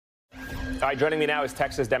All right, joining me now is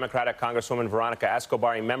Texas Democratic Congresswoman Veronica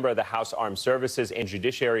Escobar, a member of the House Armed Services and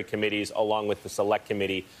Judiciary Committees, along with the Select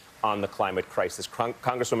Committee on the Climate Crisis.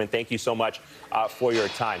 Congresswoman, thank you so much for your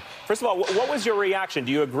time. First of all, what was your reaction?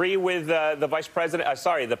 Do you agree with the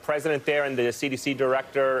the president there and the CDC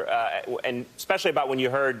director, and especially about when you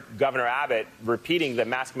heard Governor Abbott repeating the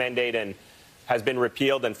mask mandate and has been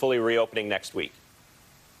repealed and fully reopening next week?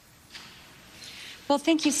 Well,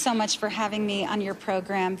 thank you so much for having me on your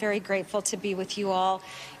program. Very grateful to be with you all.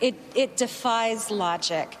 It defies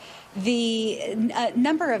logic. The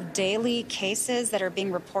number of daily cases that are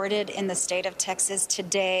being reported in the state of Texas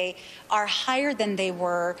today are higher than they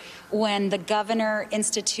were when the governor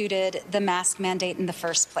instituted the mask mandate in the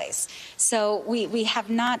first place. So we have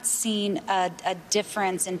not seen a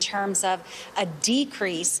difference in terms of a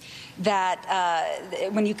decrease that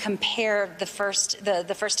when you compare the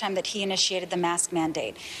first time that he initiated the mask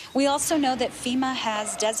mandate. We also know that FEMA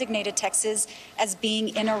has designated Texas as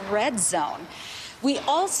being in a red zone. We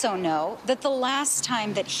also know that the last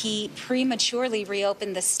time that he prematurely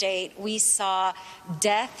reopened the state, we saw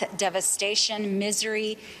death, devastation,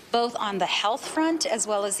 misery, both on the health front as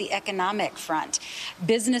well as the economic front.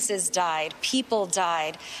 Businesses died, people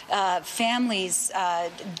died, families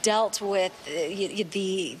dealt with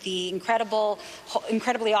the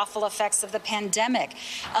incredibly awful effects of the pandemic.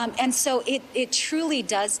 And so it truly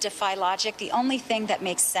does defy logic. The only thing that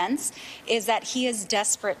makes sense is that he is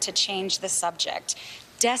desperate to change the subject.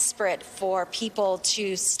 Desperate for people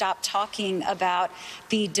to stop talking about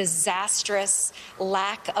the disastrous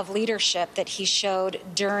lack of leadership that he showed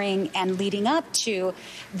during and leading up to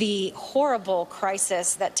the horrible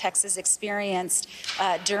crisis that Texas experienced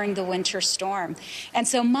during the winter storm. And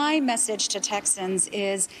so my message to Texans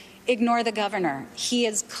is ignore the governor. He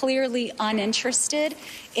is clearly uninterested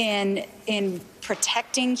in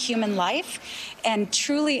protecting human life and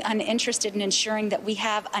truly uninterested in ensuring that we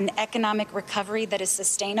have an economic recovery that is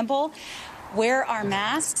sustainable. Wear our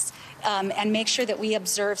masks. And make sure that we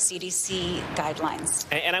observe CDC guidelines.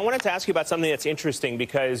 And I wanted to ask you about something that's interesting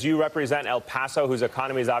because you represent El Paso, whose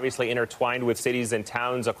economy is obviously intertwined with cities and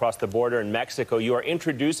towns across the border in Mexico. You are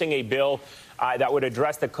introducing a bill that would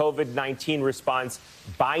address the COVID-19 response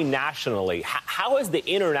binationally. How has the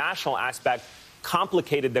international aspect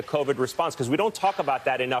complicated the COVID response? Because we don't talk about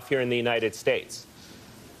that enough here in the United States.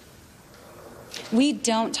 We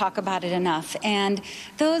don't talk about it enough. And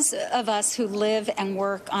those of us who live and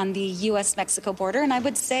work on the U.S.-Mexico border, and I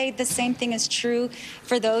would say the same thing is true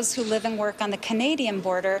for those who live and work on the Canadian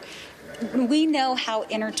border, we know how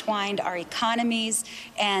intertwined our economies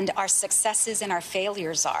and our successes and our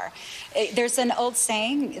failures are. There's an old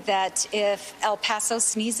saying that if El Paso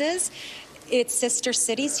sneezes, its sister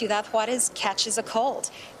city, Ciudad Juarez, catches a cold.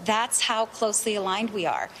 That's how closely aligned we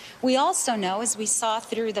are. We also know, as we saw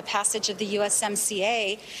through the passage of the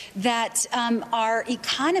USMCA, that our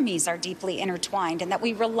economies are deeply intertwined and that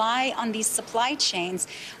we rely on these supply chains.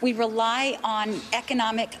 We rely on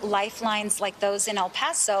economic lifelines like those in El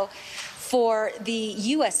Paso for the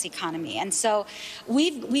U.S. economy. And so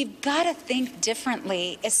we've got to think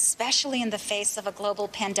differently, especially in the face of a global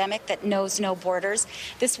pandemic that knows no borders.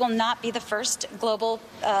 This will not be the first global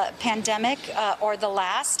pandemic or the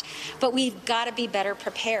last, but we've got to be better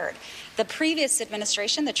prepared. The previous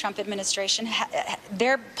administration, the Trump administration,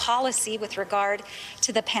 their policy with regard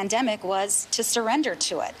to the pandemic was to surrender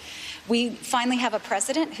to it. We finally have a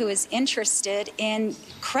president who is interested in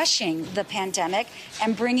crushing the pandemic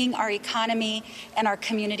and bringing our economy and our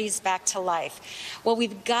communities back to life. Well,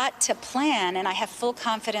 we've got to plan, and I have full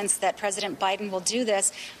confidence that President Biden will do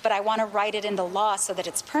this, but I want to write it into law so that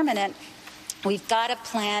it's permanent. We've got to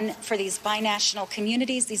plan for these binational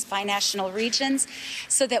communities, these binational regions,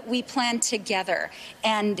 so that we plan together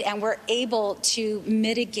and we're able to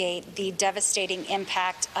mitigate the devastating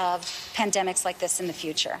impact of pandemics like this in the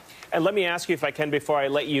future. And let me ask you, if I can, before I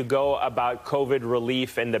let you go, about COVID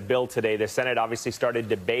relief and the bill today. The Senate obviously started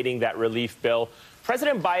debating that relief bill.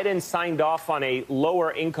 President Biden signed off on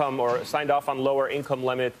lower income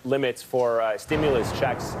limits for stimulus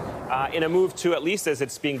checks in a move to, at least as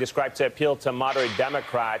it's being described, to appeal to moderate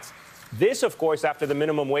Democrats. This, of course, after the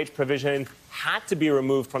minimum wage provision had to be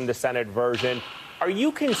removed from the Senate version. Are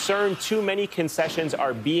you concerned too many concessions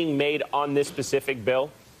are being made on this specific bill?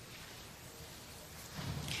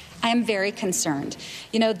 I am very concerned.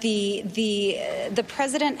 You know, the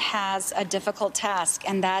president has a difficult task,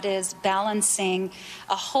 and that is balancing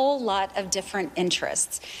a whole lot of different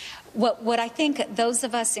interests. What I think those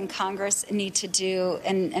of us in Congress need to do,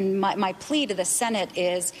 and my plea to the Senate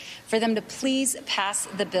is for them to please pass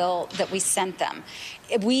the bill that we sent them.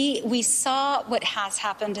 We saw what has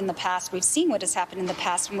happened in the past. We've seen what has happened in the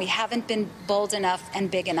past when we haven't been bold enough and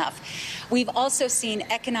big enough. We've also seen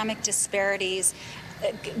economic disparities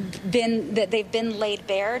they've been laid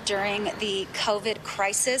bare during the COVID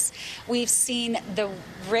crisis. We've seen the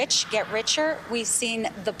rich get richer, we've seen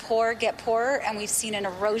the poor get poorer, and we've seen an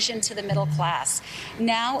erosion to the middle class.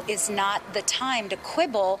 Now is not the time to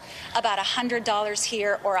quibble about $100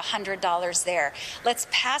 here or $100 there. Let's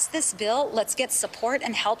pass this bill, let's get support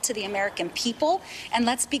and help to the American people, and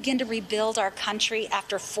let's begin to rebuild our country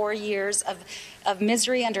after 4 years of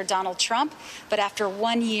misery under Donald Trump, but after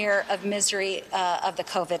 1 year of misery of the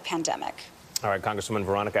COVID pandemic. All right, Congresswoman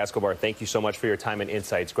Veronica Escobar, thank you so much for your time and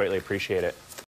insights. Greatly appreciate it.